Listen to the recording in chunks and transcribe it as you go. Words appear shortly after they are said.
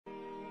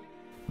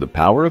The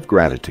Power of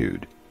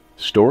Gratitude.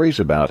 Stories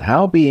about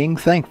how being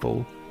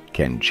thankful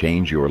can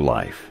change your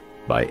life,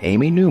 by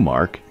Amy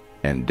Newmark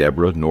and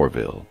Deborah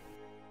Norville.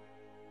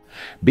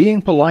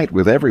 Being polite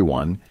with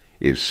everyone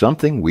is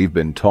something we've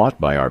been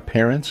taught by our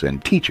parents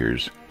and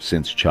teachers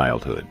since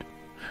childhood.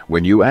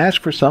 When you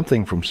ask for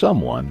something from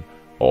someone,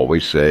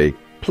 always say,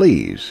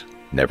 "Please,"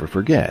 never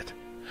forget.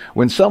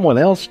 When someone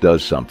else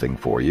does something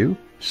for you,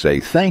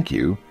 say thank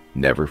you,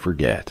 never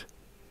forget.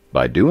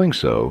 By doing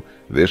so,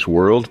 this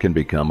world can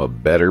become a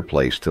better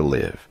place to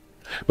live.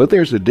 But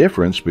there's a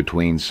difference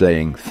between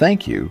saying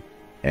thank you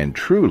and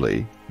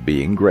truly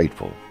being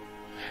grateful.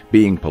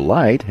 Being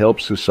polite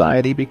helps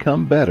society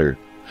become better,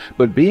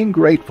 but being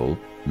grateful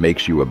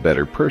makes you a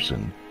better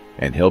person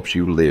and helps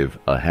you live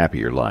a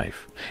happier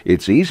life.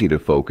 It's easy to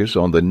focus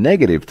on the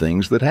negative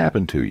things that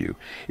happen to you.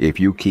 If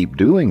you keep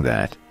doing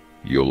that,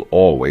 you'll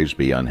always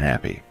be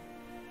unhappy.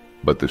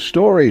 But the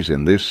stories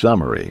in this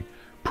summary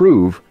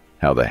prove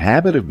how the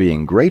habit of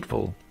being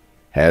grateful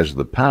has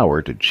the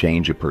power to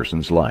change a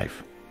person's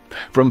life.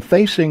 From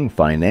facing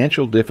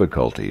financial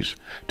difficulties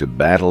to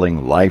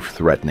battling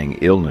life-threatening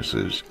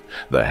illnesses,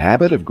 the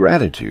habit of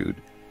gratitude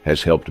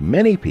has helped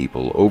many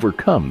people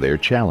overcome their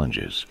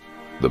challenges.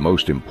 The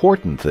most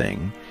important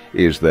thing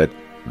is that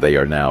they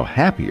are now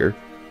happier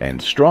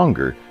and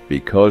stronger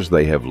because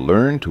they have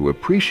learned to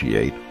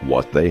appreciate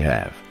what they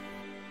have.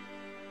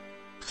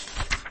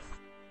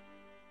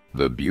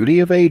 The Beauty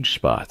of Age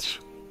Spots.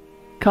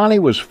 Connie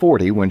was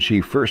 40 when she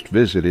first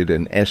visited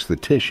an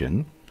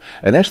esthetician.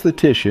 An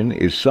esthetician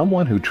is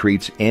someone who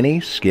treats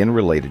any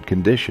skin-related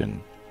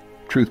condition.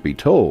 Truth be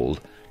told,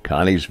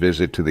 Connie's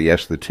visit to the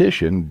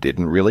esthetician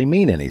didn't really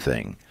mean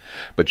anything,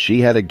 but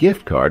she had a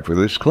gift card for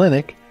this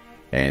clinic,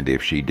 and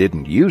if she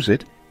didn't use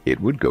it, it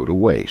would go to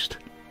waste.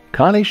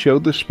 Connie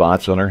showed the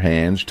spots on her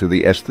hands to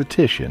the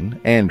esthetician,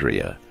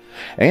 Andrea.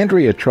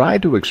 Andrea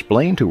tried to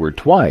explain to her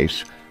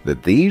twice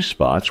that these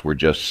spots were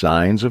just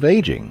signs of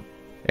aging.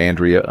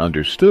 Andrea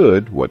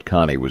understood what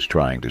Connie was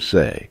trying to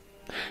say.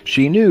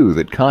 She knew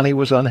that Connie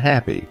was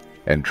unhappy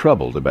and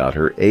troubled about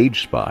her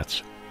age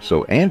spots,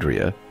 so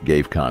Andrea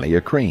gave Connie a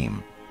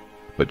cream.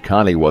 But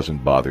Connie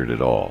wasn't bothered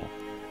at all.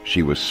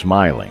 She was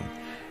smiling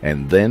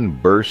and then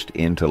burst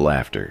into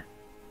laughter.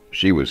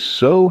 She was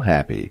so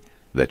happy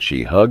that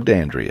she hugged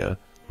Andrea,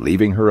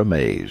 leaving her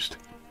amazed.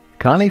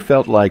 Connie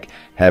felt like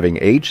having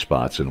age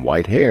spots and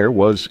white hair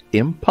was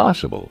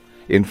impossible.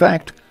 In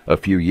fact, a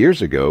few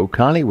years ago,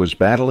 Connie was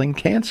battling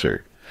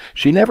cancer.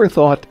 She never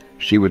thought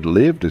she would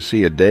live to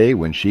see a day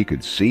when she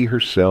could see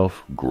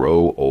herself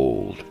grow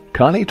old.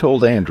 Connie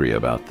told Andrea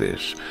about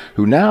this,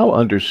 who now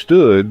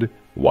understood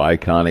why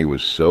Connie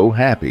was so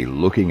happy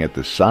looking at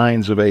the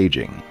signs of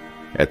aging.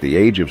 At the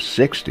age of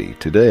 60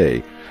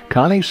 today,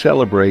 Connie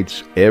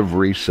celebrates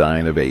every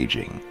sign of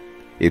aging.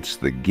 It's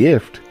the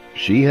gift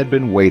she had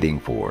been waiting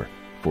for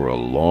a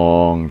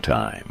long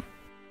time.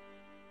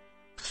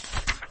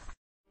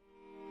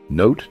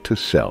 Note to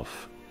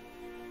self.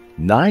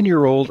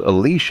 9-year-old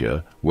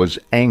Alicia was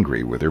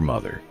angry with her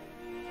mother.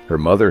 Her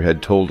mother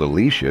had told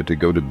Alicia to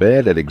go to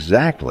bed at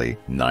exactly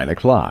 9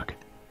 o'clock.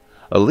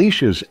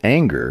 Alicia's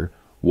anger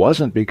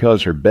wasn't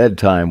because her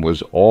bedtime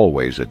was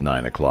always at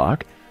 9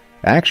 o'clock.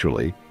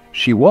 Actually,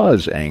 she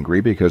was angry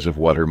because of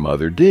what her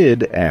mother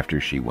did after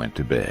she went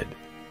to bed.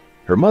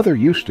 Her mother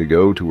used to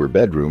go to her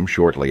bedroom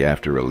shortly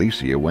after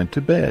Alicia went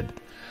to bed.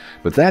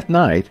 But that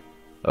night,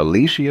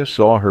 Alicia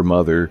saw her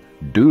mother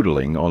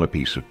doodling on a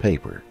piece of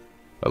paper.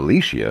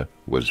 Alicia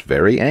was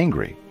very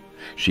angry.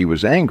 She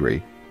was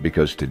angry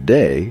because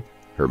today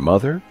her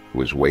mother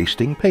was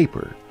wasting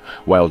paper,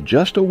 while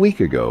just a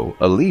week ago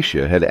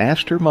Alicia had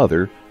asked her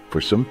mother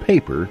for some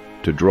paper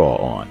to draw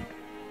on.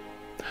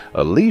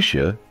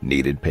 Alicia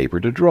needed paper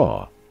to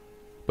draw,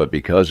 but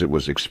because it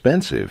was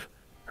expensive,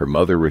 her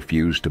mother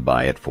refused to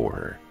buy it for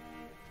her.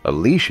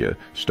 Alicia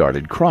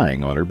started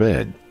crying on her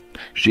bed.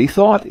 She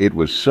thought it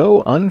was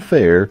so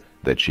unfair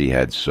that she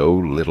had so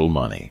little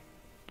money.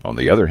 On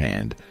the other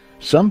hand,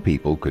 some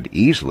people could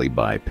easily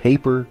buy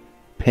paper,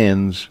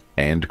 pens,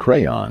 and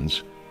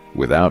crayons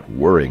without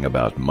worrying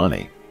about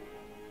money.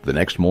 The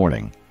next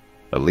morning,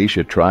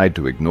 Alicia tried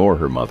to ignore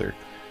her mother.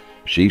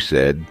 She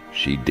said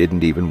she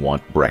didn't even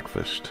want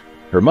breakfast.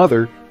 Her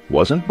mother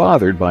wasn't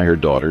bothered by her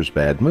daughter's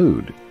bad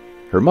mood.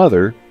 Her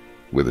mother,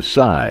 with a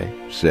sigh,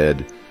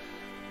 said,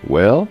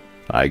 "Well,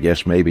 I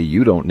guess maybe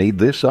you don't need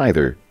this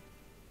either."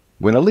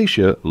 When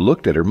Alicia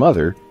looked at her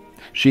mother,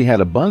 she had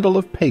a bundle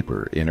of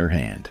paper in her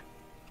hand.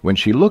 When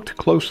she looked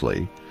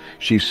closely,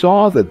 she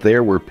saw that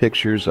there were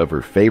pictures of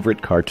her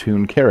favorite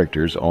cartoon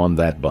characters on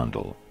that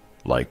bundle,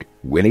 like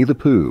Winnie the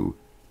Pooh,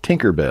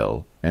 Tinker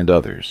Bell, and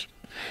others.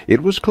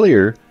 It was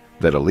clear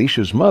that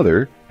Alicia's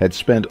mother had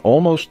spent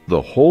almost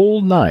the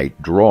whole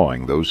night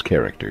drawing those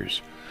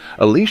characters.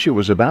 Alicia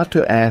was about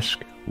to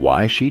ask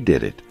why she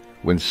did it,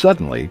 when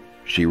suddenly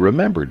she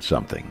remembered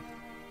something.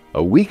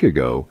 A week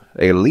ago,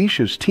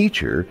 Alicia's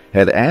teacher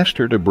had asked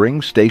her to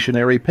bring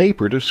stationery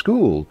paper to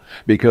school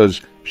because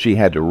she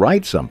had to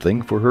write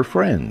something for her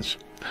friends.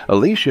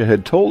 Alicia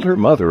had told her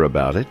mother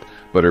about it,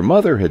 but her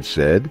mother had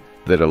said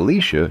that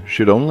Alicia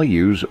should only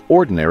use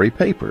ordinary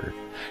paper.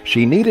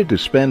 She needed to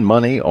spend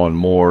money on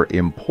more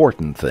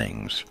important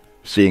things.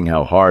 Seeing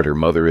how hard her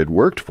mother had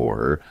worked for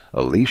her,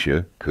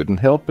 Alicia couldn't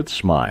help but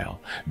smile.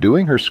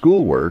 Doing her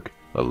schoolwork,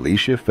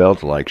 Alicia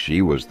felt like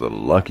she was the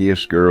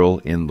luckiest girl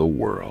in the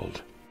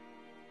world.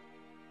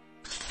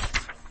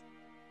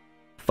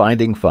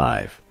 Finding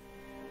 5.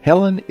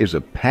 Helen is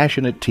a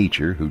passionate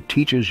teacher who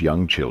teaches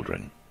young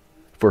children.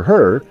 For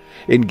her,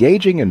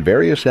 engaging in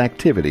various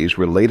activities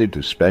related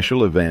to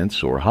special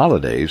events or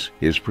holidays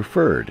is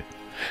preferred.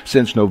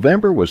 Since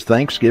November was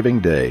Thanksgiving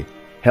Day,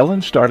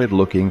 Helen started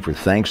looking for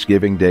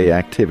Thanksgiving Day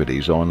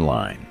activities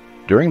online.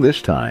 During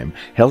this time,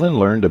 Helen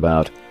learned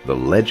about the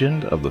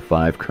legend of the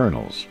 5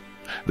 kernels.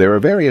 There are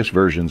various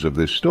versions of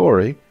this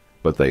story,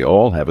 but they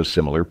all have a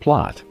similar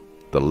plot.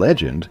 The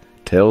legend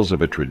tells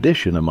of a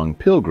tradition among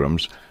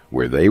pilgrims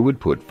where they would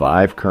put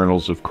 5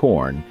 kernels of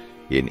corn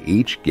in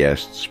each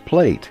guest's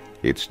plate.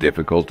 It's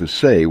difficult to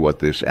say what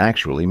this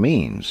actually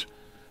means.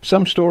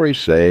 Some stories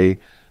say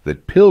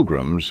that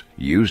pilgrims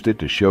used it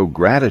to show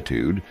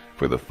gratitude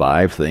for the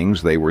 5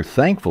 things they were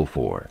thankful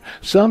for.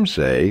 Some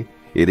say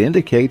it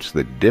indicates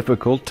that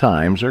difficult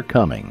times are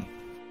coming.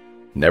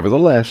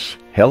 Nevertheless,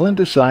 Helen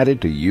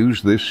decided to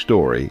use this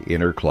story in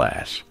her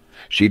class.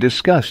 She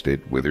discussed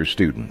it with her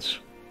students.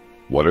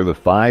 What are the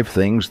 5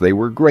 things they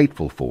were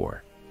grateful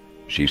for?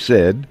 She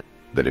said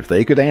that if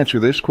they could answer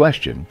this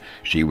question,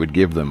 she would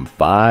give them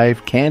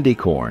 5 candy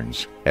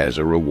corns as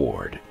a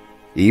reward.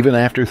 Even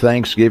after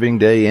Thanksgiving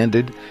Day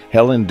ended,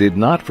 Helen did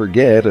not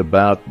forget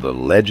about the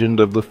legend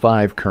of the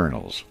 5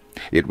 kernels.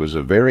 It was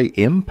a very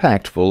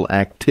impactful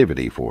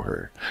activity for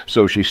her,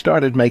 so she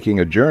started making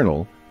a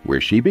journal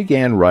where she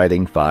began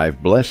writing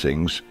 5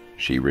 blessings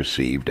she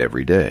received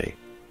every day.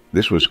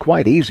 This was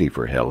quite easy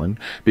for Helen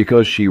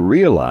because she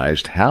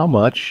realized how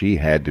much she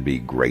had to be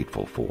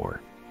grateful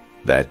for.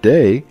 That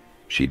day,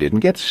 she didn't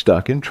get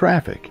stuck in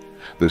traffic.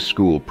 The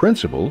school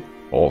principal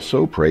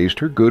also praised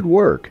her good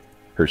work.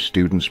 Her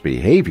students'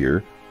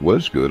 behavior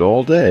was good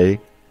all day,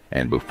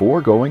 and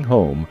before going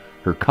home,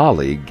 her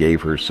colleague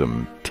gave her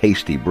some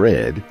tasty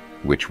bread,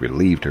 which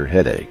relieved her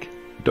headache.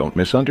 Don't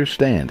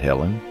misunderstand,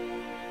 Helen.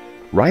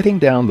 Writing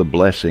down the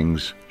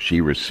blessings she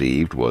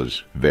received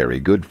was very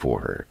good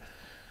for her.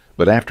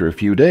 But after a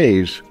few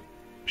days,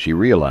 she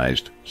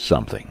realized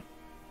something.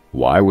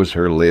 Why was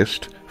her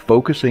list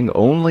focusing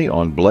only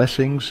on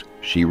blessings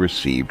she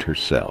received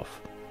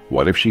herself?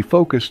 What if she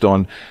focused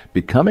on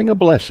becoming a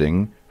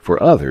blessing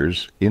for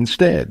others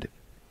instead?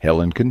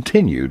 Helen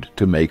continued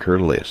to make her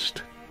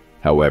list.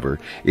 However,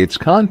 its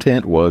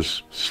content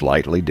was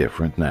slightly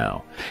different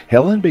now.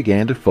 Helen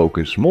began to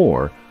focus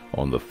more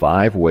on the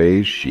 5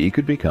 ways she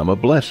could become a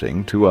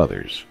blessing to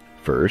others.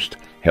 First,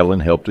 Helen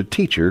helped a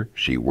teacher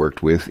she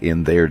worked with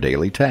in their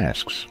daily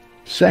tasks.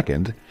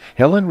 Second,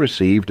 Helen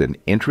received an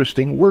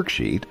interesting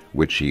worksheet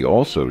which she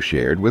also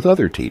shared with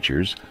other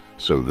teachers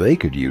so they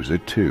could use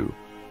it too.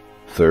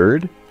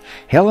 Third,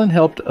 Helen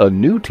helped a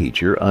new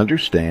teacher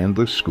understand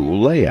the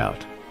school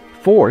layout.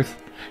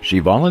 Fourth, she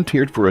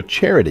volunteered for a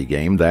charity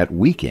game that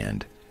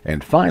weekend.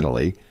 And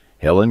finally,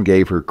 Helen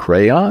gave her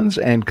crayons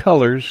and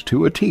colors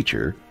to a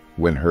teacher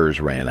when hers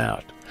ran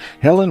out.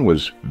 Helen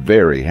was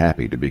very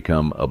happy to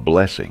become a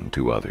blessing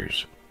to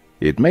others.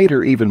 It made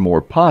her even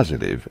more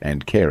positive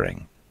and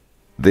caring.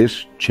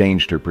 This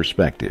changed her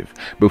perspective.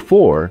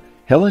 Before,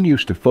 Helen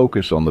used to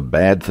focus on the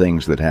bad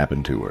things that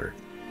happened to her.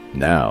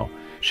 Now,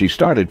 she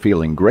started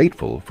feeling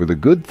grateful for the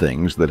good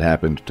things that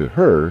happened to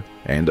her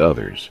and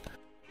others.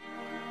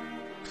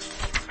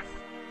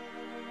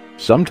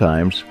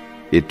 Sometimes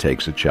it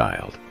takes a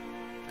child.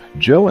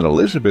 Joe and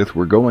Elizabeth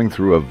were going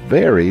through a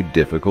very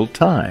difficult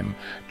time.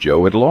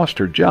 Joe had lost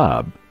her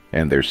job,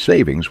 and their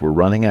savings were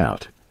running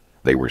out.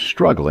 They were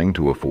struggling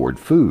to afford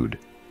food.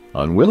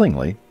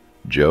 Unwillingly,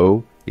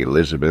 Joe,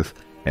 Elizabeth,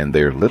 and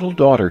their little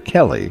daughter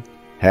Kelly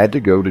had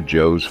to go to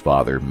Joe's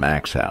father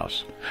Mac's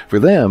house. For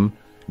them,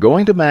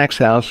 going to Mac's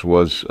house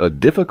was a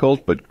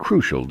difficult but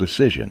crucial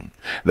decision.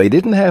 They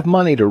didn't have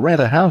money to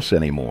rent a house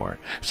anymore.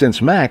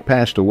 Since Mac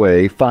passed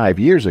away 5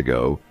 years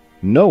ago,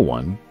 no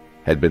one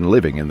had been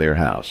living in their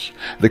house.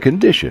 The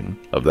condition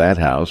of that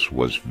house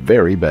was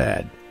very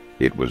bad.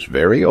 It was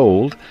very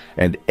old,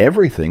 and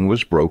everything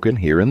was broken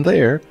here and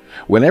there.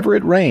 Whenever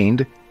it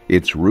rained,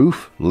 its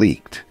roof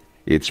leaked.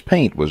 Its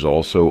paint was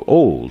also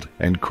old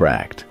and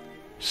cracked.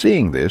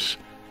 Seeing this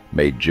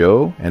made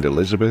Joe and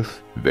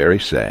Elizabeth very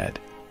sad.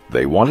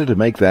 They wanted to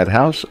make that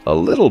house a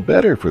little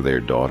better for their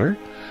daughter,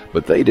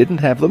 but they didn't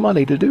have the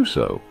money to do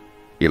so.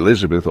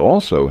 Elizabeth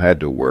also had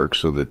to work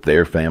so that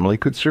their family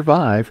could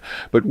survive,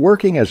 but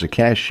working as a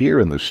cashier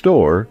in the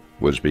store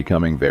was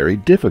becoming very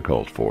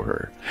difficult for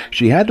her.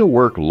 She had to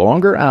work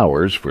longer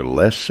hours for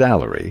less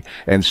salary,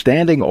 and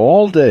standing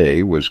all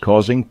day was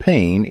causing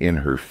pain in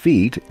her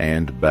feet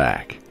and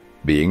back.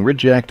 Being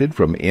rejected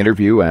from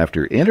interview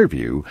after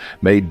interview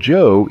made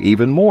Joe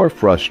even more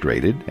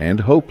frustrated and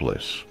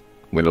hopeless.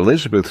 When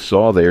Elizabeth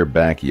saw their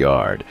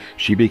backyard,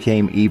 she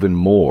became even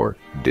more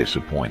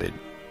disappointed.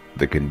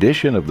 The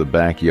condition of the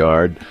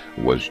backyard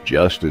was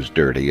just as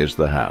dirty as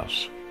the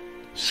house.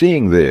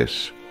 Seeing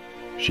this,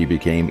 she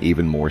became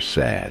even more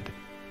sad.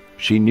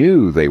 She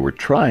knew they were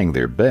trying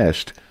their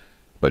best,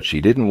 but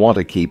she didn't want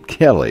to keep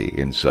Kelly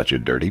in such a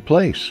dirty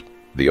place.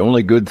 The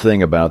only good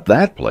thing about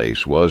that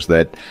place was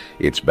that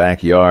its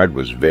backyard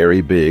was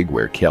very big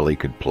where Kelly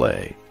could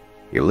play.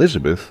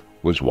 Elizabeth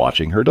was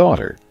watching her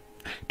daughter.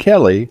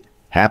 Kelly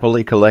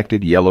happily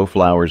collected yellow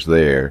flowers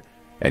there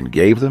and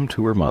gave them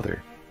to her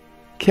mother.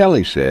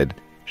 Kelly said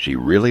she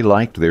really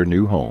liked their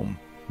new home.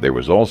 There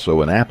was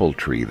also an apple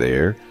tree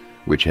there,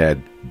 which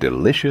had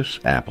delicious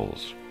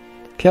apples.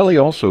 Kelly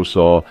also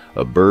saw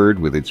a bird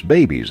with its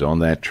babies on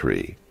that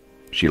tree.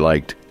 She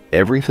liked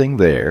everything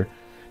there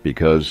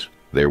because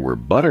there were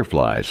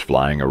butterflies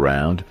flying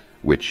around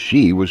which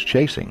she was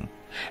chasing,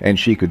 and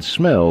she could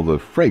smell the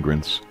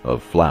fragrance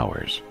of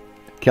flowers.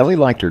 Kelly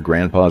liked her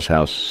grandpa's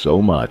house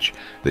so much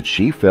that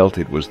she felt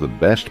it was the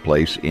best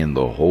place in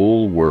the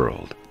whole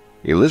world.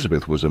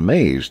 Elizabeth was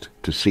amazed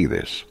to see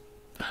this.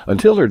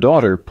 Until her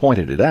daughter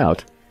pointed it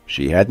out,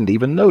 she hadn't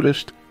even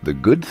noticed the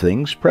good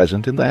things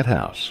present in that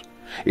house.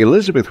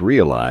 Elizabeth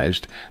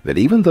realized that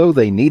even though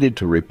they needed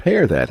to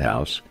repair that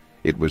house,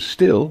 it was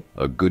still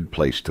a good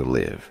place to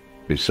live.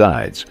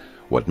 Besides,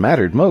 what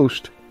mattered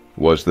most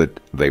was that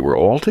they were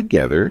all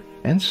together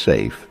and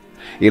safe.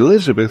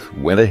 Elizabeth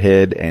went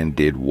ahead and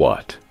did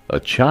what? A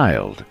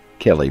child,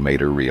 Kelly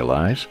made her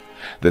realize,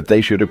 that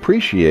they should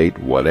appreciate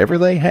whatever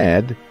they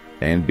had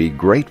and be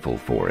grateful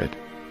for it.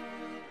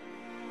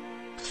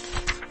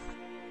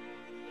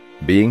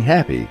 Being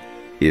happy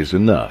is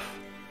enough.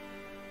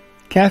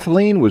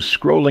 Kathleen was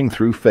scrolling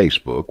through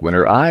Facebook when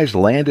her eyes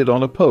landed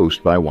on a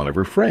post by one of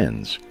her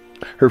friends.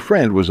 Her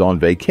friend was on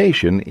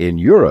vacation in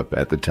Europe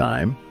at the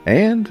time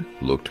and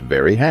looked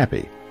very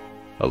happy.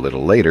 A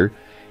little later,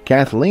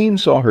 Kathleen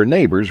saw her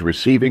neighbors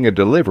receiving a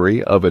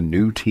delivery of a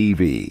new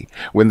TV.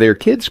 When their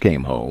kids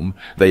came home,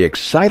 they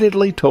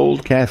excitedly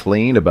told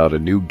Kathleen about a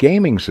new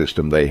gaming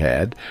system they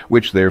had,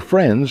 which their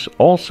friends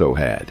also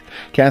had.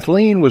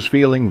 Kathleen was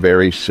feeling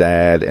very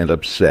sad and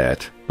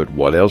upset, but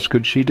what else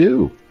could she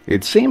do?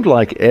 It seemed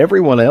like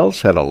everyone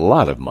else had a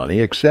lot of money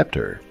except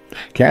her.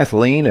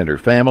 Kathleen and her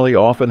family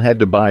often had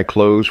to buy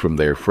clothes from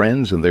their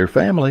friends and their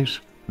families.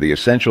 The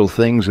essential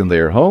things in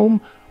their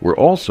home were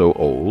also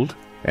old,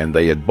 and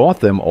they had bought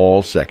them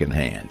all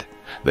secondhand.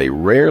 They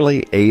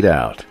rarely ate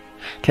out.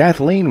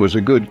 Kathleen was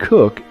a good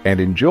cook and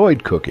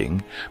enjoyed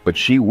cooking, but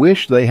she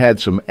wished they had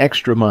some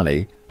extra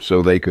money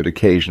so they could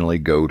occasionally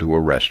go to a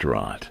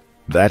restaurant.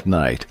 That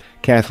night,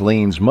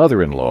 Kathleen's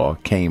mother-in-law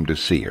came to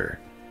see her.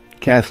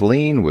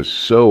 Kathleen was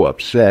so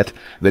upset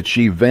that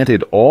she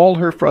vented all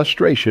her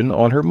frustration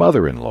on her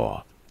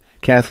mother-in-law.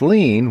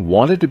 Kathleen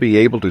wanted to be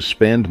able to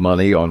spend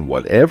money on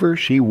whatever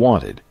she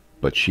wanted,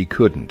 but she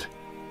couldn't.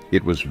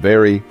 It was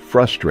very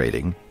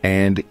frustrating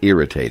and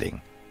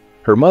irritating.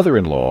 Her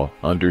mother-in-law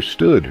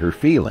understood her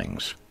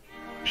feelings.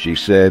 She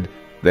said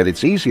that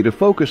it's easy to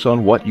focus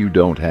on what you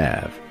don't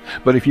have,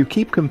 but if you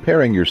keep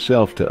comparing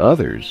yourself to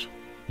others,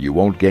 you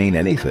won't gain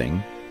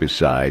anything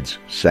besides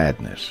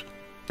sadness.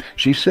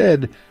 She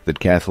said that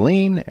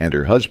Kathleen and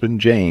her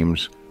husband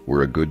James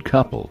were a good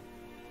couple.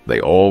 They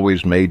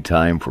always made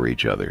time for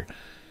each other,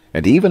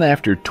 and even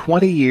after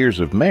 20 years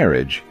of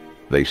marriage,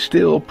 they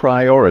still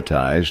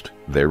prioritized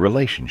their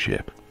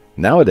relationship.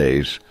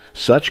 Nowadays,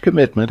 such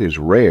commitment is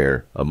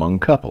rare among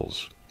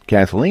couples.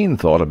 Kathleen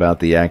thought about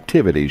the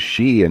activities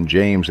she and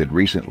James had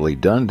recently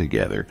done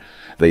together.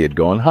 They had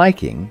gone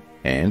hiking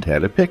and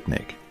had a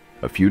picnic.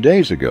 A few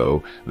days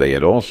ago, they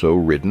had also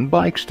ridden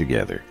bikes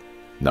together.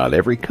 Not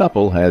every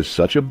couple has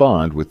such a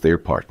bond with their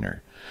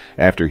partner.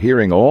 After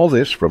hearing all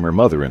this from her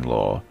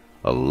mother-in-law,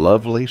 a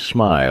lovely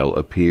smile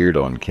appeared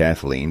on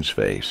Kathleen's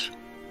face.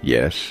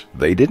 Yes,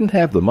 they didn't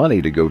have the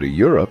money to go to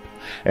Europe,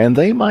 and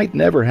they might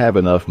never have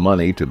enough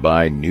money to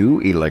buy new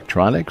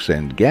electronics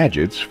and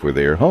gadgets for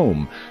their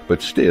home,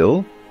 but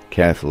still,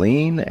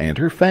 Kathleen and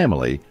her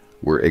family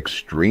were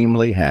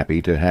extremely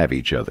happy to have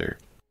each other.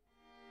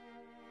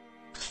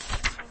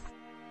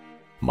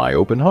 My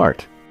open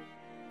heart.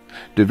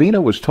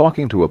 Davina was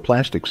talking to a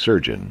plastic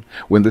surgeon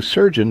when the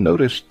surgeon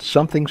noticed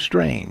something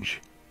strange.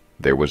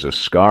 There was a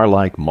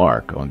scar-like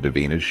mark on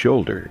Davina's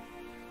shoulder.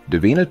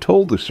 Davina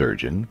told the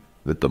surgeon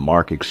that the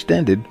mark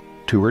extended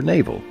to her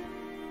navel.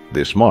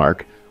 This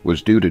mark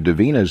was due to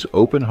Davina's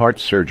open-heart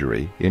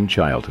surgery in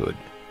childhood.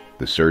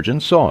 The surgeon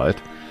saw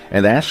it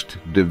and asked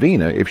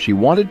Davina if she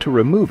wanted to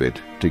remove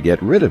it to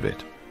get rid of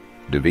it.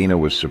 Davina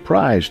was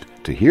surprised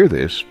to hear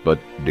this, but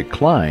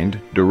declined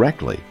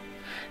directly.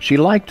 She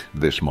liked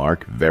this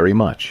mark very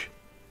much.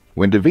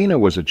 When Davina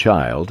was a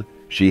child,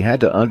 she had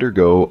to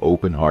undergo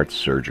open-heart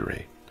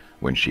surgery.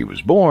 When she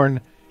was born,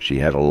 she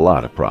had a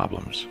lot of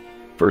problems.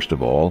 First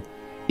of all,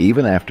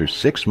 even after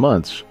 6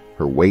 months,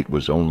 her weight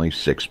was only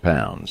 6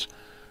 pounds.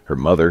 Her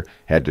mother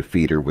had to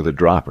feed her with a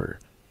dropper.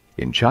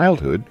 In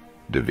childhood,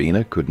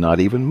 Davina could not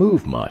even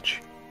move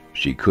much.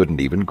 She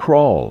couldn't even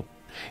crawl.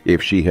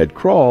 If she had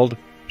crawled,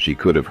 she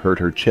could have hurt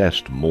her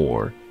chest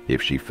more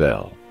if she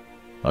fell.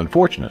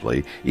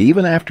 Unfortunately,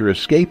 even after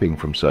escaping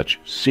from such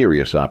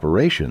serious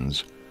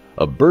operations,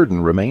 a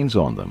burden remains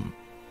on them: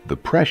 the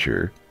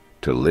pressure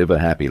to live a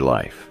happy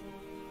life.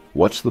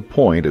 What's the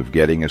point of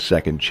getting a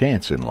second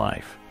chance in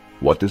life?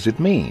 What does it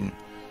mean?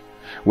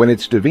 When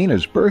it's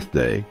Davina's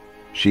birthday,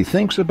 she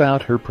thinks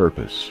about her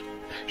purpose.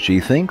 She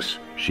thinks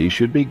she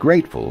should be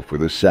grateful for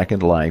the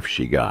second life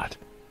she got.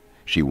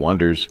 She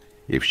wonders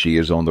if she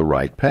is on the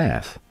right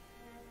path.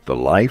 The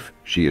life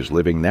she is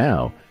living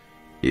now,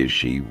 is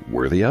she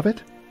worthy of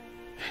it?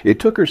 It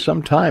took her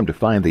some time to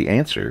find the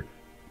answer,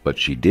 but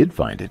she did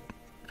find it.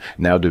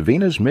 Now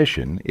Davina's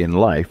mission in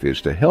life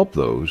is to help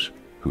those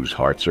whose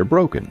hearts are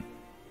broken.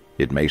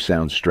 It may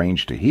sound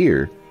strange to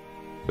hear,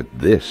 but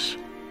this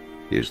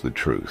is the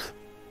truth.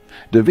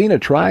 Davina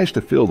tries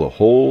to fill the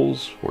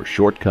holes or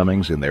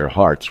shortcomings in their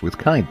hearts with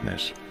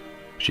kindness.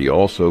 She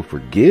also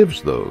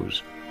forgives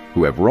those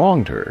who have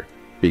wronged her,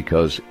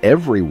 because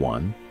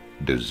everyone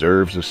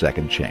deserves a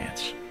second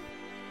chance.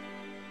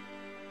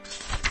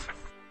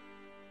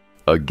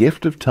 A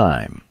gift of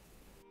time.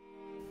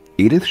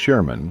 Edith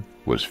Sherman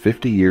was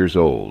 50 years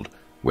old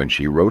when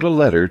she wrote a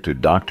letter to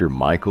Dr.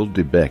 Michael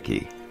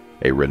DeBecke,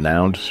 a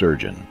renowned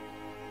surgeon.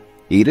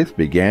 Edith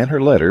began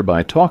her letter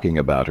by talking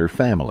about her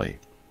family.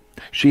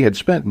 She had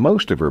spent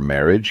most of her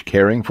marriage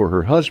caring for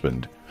her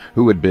husband,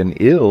 who had been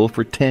ill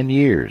for 10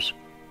 years.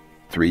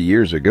 3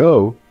 years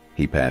ago,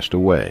 he passed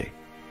away.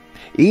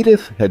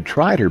 Edith had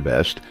tried her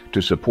best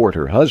to support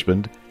her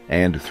husband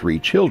and 3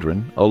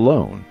 children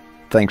alone.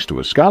 Thanks to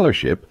a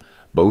scholarship,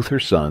 both her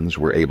sons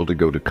were able to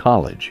go to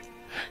college.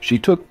 She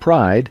took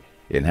pride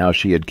in how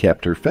she had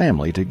kept her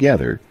family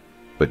together,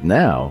 but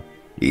now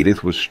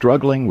Edith was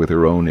struggling with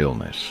her own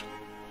illness.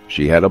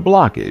 She had a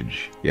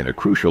blockage in a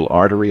crucial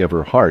artery of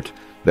her heart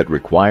that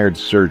required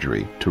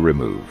surgery to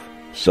remove.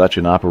 Such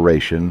an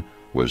operation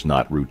was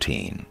not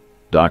routine.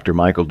 Dr.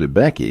 Michael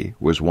DeBecke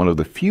was one of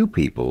the few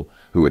people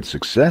who had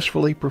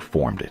successfully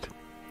performed it.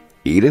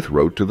 Edith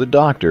wrote to the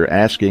doctor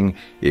asking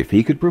if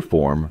he could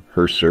perform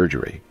her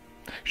surgery.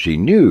 She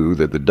knew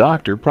that the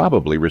doctor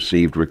probably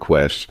received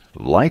requests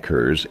like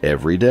hers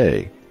every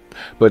day,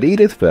 but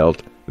Edith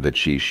felt that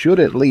she should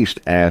at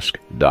least ask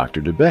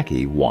Dr.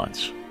 DeBecke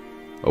once.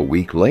 A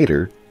week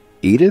later,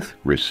 Edith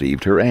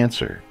received her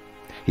answer.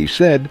 He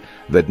said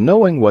that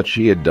knowing what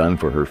she had done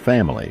for her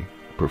family,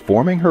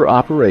 performing her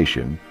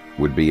operation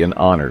would be an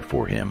honor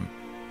for him.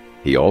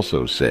 He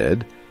also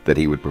said that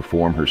he would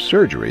perform her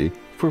surgery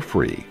for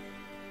free.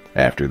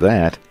 After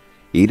that,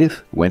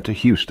 Edith went to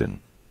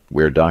Houston,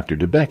 where Dr.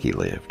 DeBecke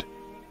lived.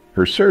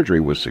 Her surgery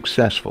was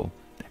successful,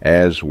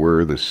 as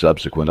were the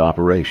subsequent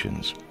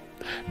operations.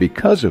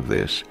 Because of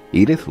this,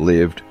 Edith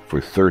lived for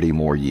 30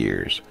 more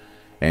years,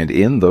 and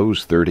in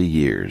those 30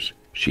 years,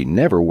 she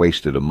never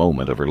wasted a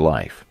moment of her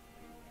life.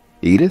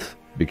 Edith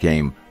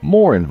became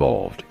more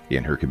involved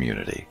in her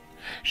community.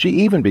 She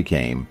even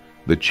became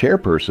the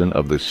chairperson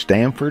of the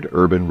Stamford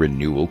Urban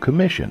Renewal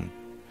Commission.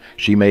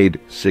 She made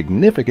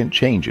significant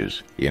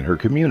changes in her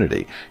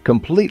community,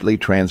 completely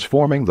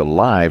transforming the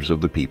lives of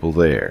the people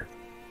there.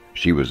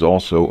 She was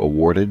also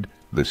awarded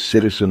the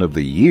Citizen of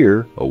the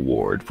Year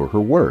award for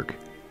her work.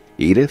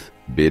 Edith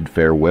bid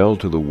farewell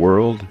to the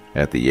world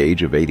at the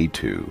age of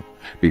 82.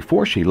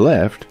 Before she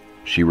left,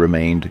 she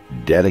remained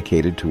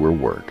dedicated to her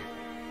work.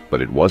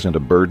 But it wasn't a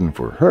burden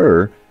for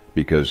her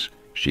because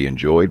she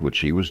enjoyed what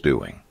she was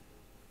doing.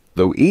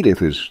 Though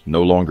Edith is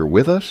no longer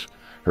with us,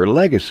 her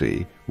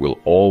legacy will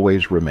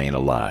always remain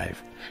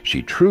alive.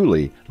 She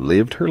truly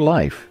lived her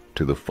life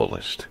to the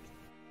fullest.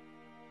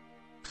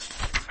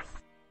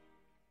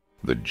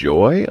 The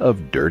joy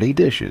of dirty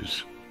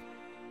dishes.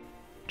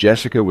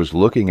 Jessica was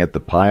looking at the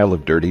pile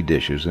of dirty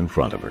dishes in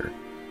front of her.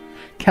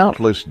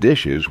 Countless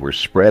dishes were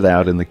spread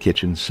out in the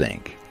kitchen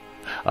sink.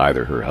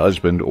 Either her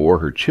husband or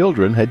her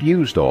children had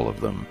used all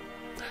of them.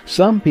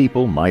 Some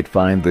people might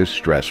find this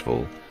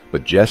stressful,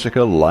 but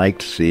Jessica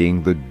liked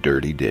seeing the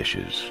dirty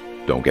dishes.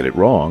 Don't get it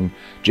wrong,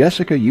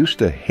 Jessica used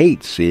to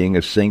hate seeing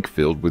a sink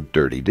filled with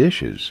dirty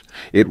dishes.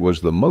 It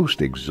was the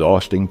most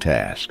exhausting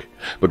task.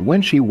 But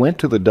when she went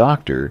to the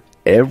doctor,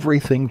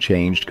 everything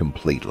changed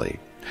completely.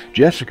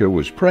 Jessica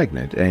was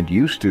pregnant and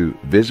used to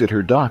visit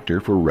her doctor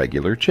for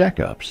regular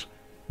checkups.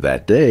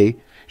 That day,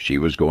 she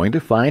was going to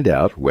find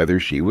out whether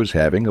she was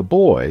having a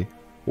boy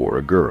or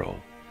a girl.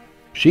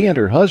 She and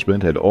her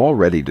husband had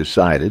already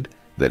decided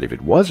that if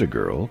it was a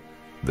girl,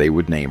 they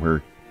would name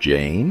her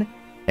Jane,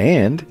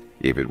 and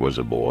if it was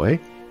a boy,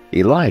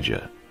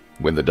 Elijah.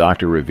 When the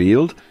doctor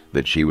revealed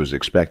that she was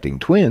expecting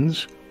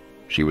twins,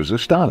 she was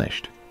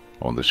astonished.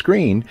 On the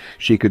screen,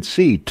 she could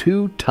see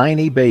 2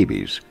 tiny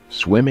babies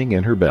swimming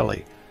in her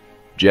belly.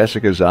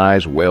 Jessica's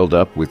eyes welled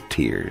up with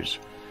tears.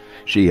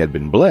 She had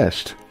been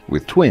blessed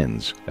with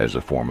twins as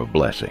a form of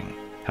blessing.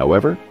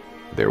 However,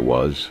 there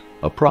was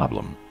a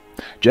problem.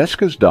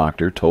 Jessica's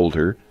doctor told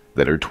her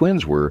that her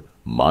twins were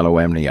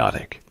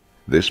monoamniotic.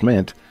 This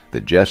meant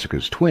that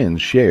Jessica's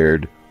twins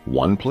shared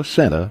 1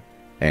 placenta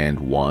and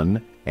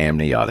 1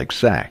 amniotic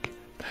sac.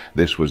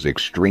 This was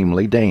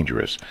extremely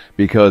dangerous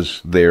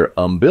because their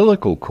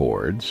umbilical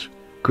cords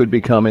could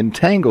become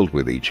entangled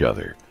with each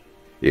other.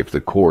 If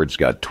the cords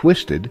got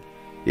twisted,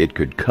 it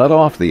could cut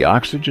off the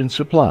oxygen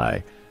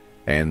supply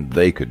and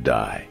they could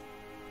die.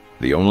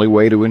 The only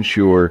way to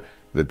ensure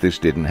that this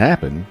didn't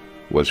happen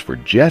was for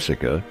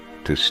Jessica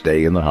to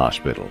stay in the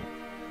hospital.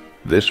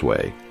 This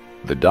way,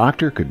 the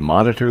doctor could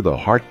monitor the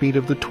heartbeat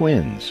of the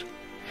twins.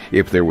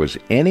 If there was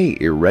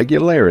any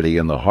irregularity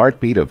in the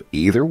heartbeat of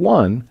either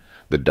one,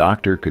 the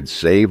doctor could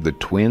save the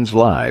twins'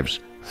 lives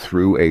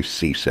through a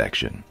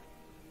C-section.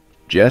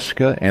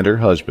 Jessica and her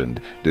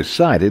husband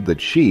decided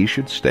that she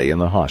should stay in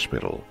the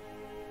hospital.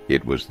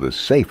 It was the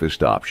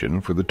safest option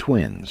for the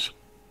twins.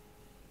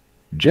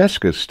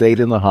 Jessica stayed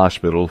in the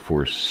hospital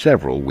for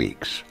several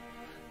weeks.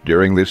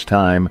 During this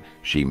time,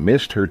 she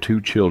missed her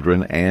 2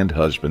 children and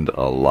husband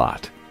a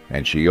lot,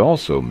 and she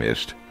also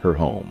missed her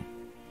home.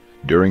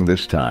 During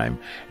this time,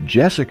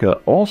 Jessica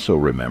also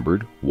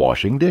remembered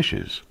washing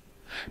dishes.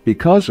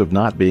 Because of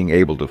not being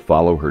able to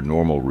follow her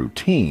normal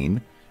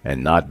routine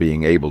and not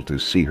being able to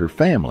see her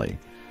family,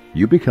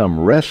 you become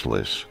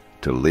restless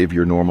to live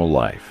your normal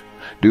life.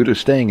 Due to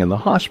staying in the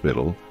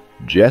hospital,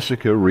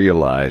 Jessica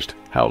realized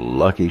how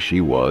lucky she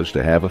was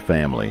to have a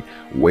family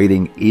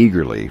waiting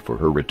eagerly for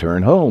her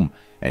return home,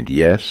 and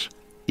yes,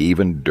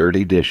 even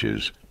dirty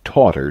dishes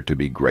taught her to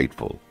be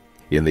grateful.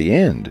 In the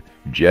end,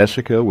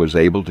 Jessica was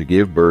able to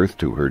give birth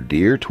to her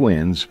dear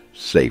twins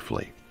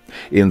safely.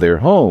 In their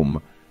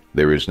home,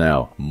 there is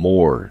now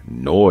more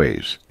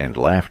noise and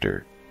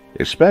laughter.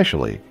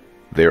 Especially,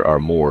 there are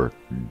more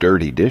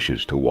dirty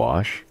dishes to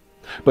wash.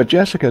 But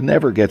Jessica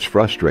never gets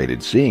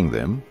frustrated seeing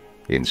them.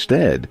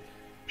 Instead,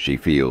 she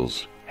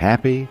feels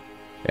happy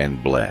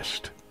and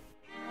blessed.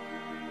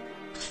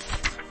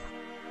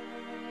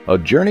 A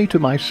journey to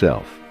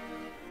myself.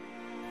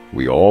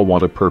 We all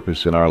want a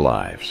purpose in our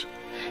lives.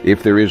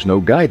 If there is no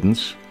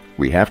guidance,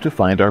 we have to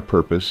find our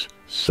purpose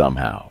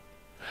somehow.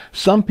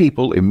 Some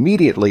people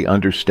immediately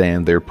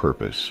understand their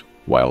purpose,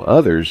 while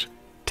others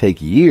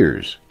take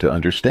years to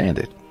understand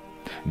it.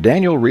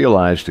 Daniel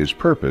realized his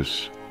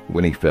purpose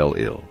when he fell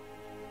ill.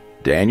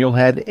 Daniel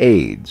had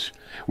AIDS,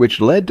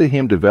 which led to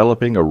him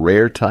developing a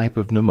rare type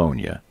of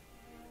pneumonia.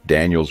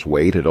 Daniel's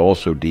weight had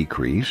also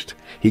decreased,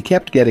 he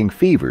kept getting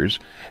fevers,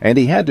 and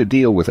he had to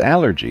deal with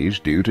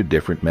allergies due to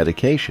different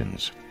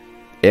medications.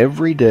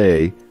 Every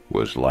day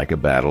was like a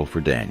battle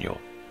for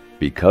Daniel.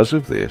 Because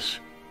of this,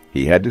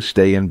 he had to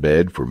stay in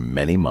bed for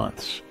many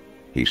months.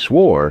 He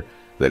swore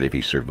that if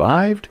he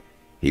survived,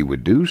 he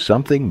would do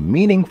something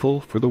meaningful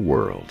for the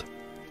world.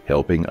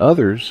 Helping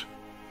others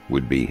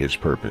would be his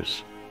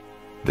purpose.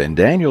 Then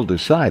Daniel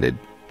decided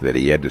that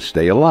he had to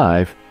stay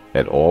alive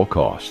at all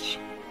costs.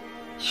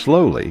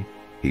 Slowly,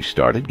 he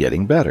started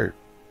getting better.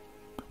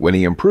 When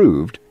he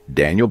improved,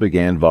 Daniel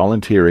began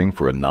volunteering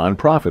for a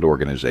nonprofit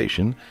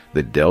organization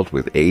that dealt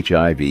with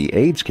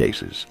HIV/AIDS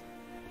cases.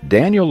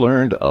 Daniel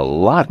learned a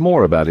lot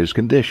more about his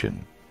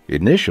condition.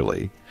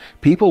 Initially,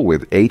 people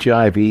with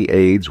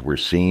HIV/AIDS were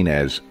seen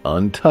as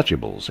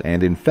untouchables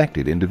and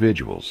infected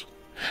individuals.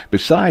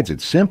 Besides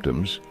its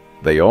symptoms,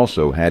 they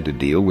also had to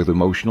deal with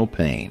emotional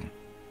pain.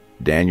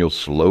 Daniel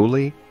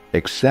slowly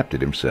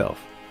accepted himself.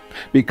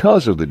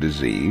 Because of the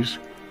disease,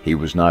 he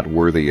was not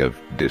worthy of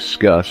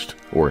disgust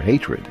or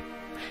hatred.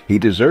 He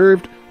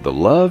deserved the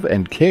love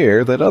and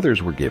care that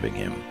others were giving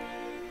him.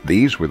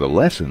 These were the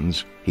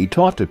lessons he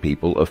taught to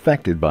people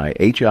affected by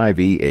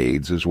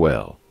HIV/AIDS as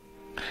well.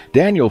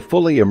 Daniel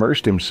fully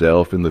immersed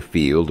himself in the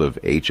field of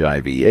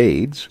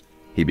HIV/AIDS.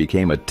 He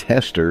became a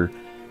tester,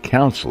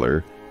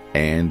 counselor,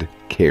 and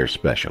care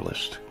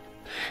specialist.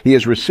 He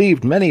has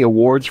received many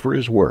awards for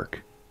his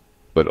work,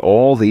 but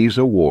all these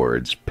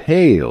awards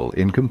pale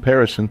in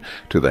comparison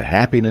to the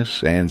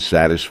happiness and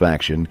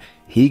satisfaction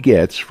he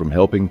gets from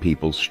helping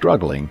people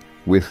struggling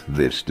with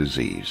this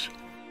disease.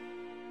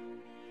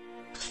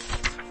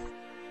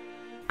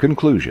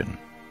 Conclusion.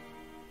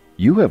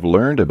 You have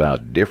learned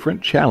about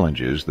different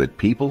challenges that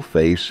people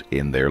face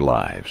in their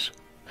lives.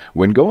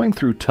 When going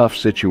through tough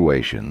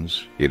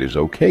situations, it is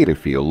okay to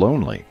feel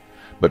lonely,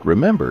 but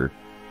remember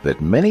that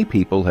many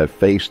people have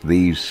faced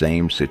these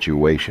same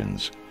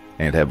situations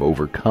and have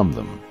overcome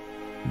them.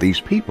 These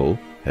people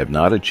have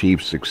not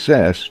achieved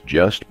success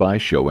just by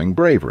showing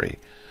bravery,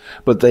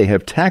 but they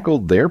have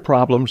tackled their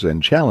problems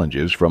and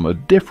challenges from a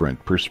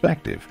different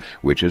perspective,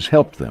 which has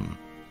helped them.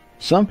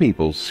 Some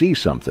people see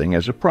something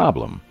as a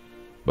problem,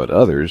 but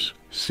others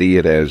see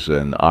it as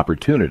an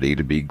opportunity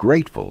to be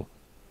grateful.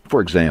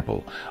 For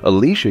example,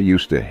 Alicia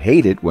used to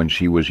hate it when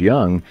she was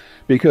young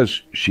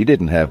because she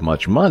didn't have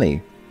much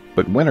money,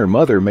 but when her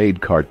mother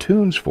made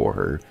cartoons for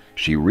her,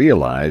 she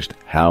realized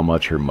how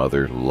much her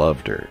mother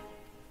loved her.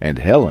 And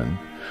Helen,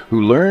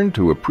 who learned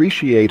to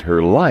appreciate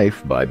her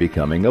life by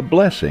becoming a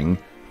blessing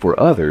for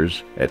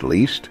others at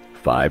least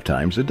 5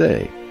 times a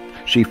day.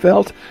 She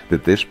felt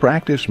that this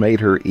practice made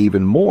her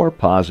even more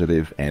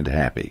positive and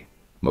happy.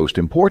 Most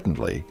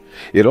importantly,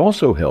 it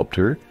also helped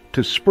her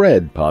to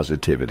spread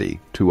positivity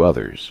to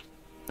others.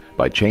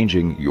 By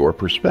changing your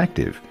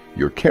perspective,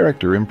 your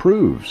character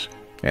improves,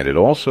 and it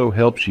also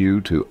helps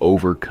you to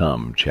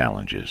overcome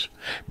challenges.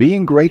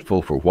 Being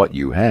grateful for what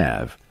you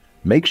have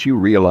makes you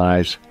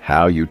realize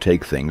how you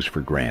take things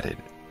for granted.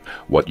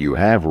 What you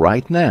have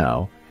right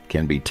now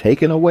can be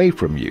taken away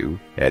from you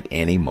at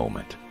any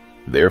moment.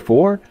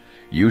 Therefore,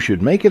 You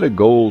should make it a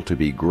goal to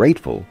be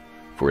grateful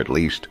for at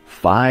least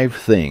 5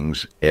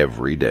 things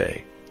every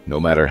day, no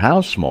matter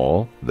how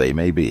small they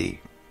may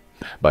be.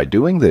 By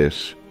doing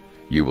this,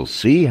 you will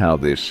see how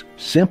this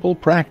simple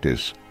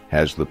practice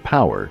has the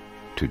power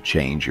to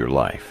change your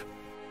life.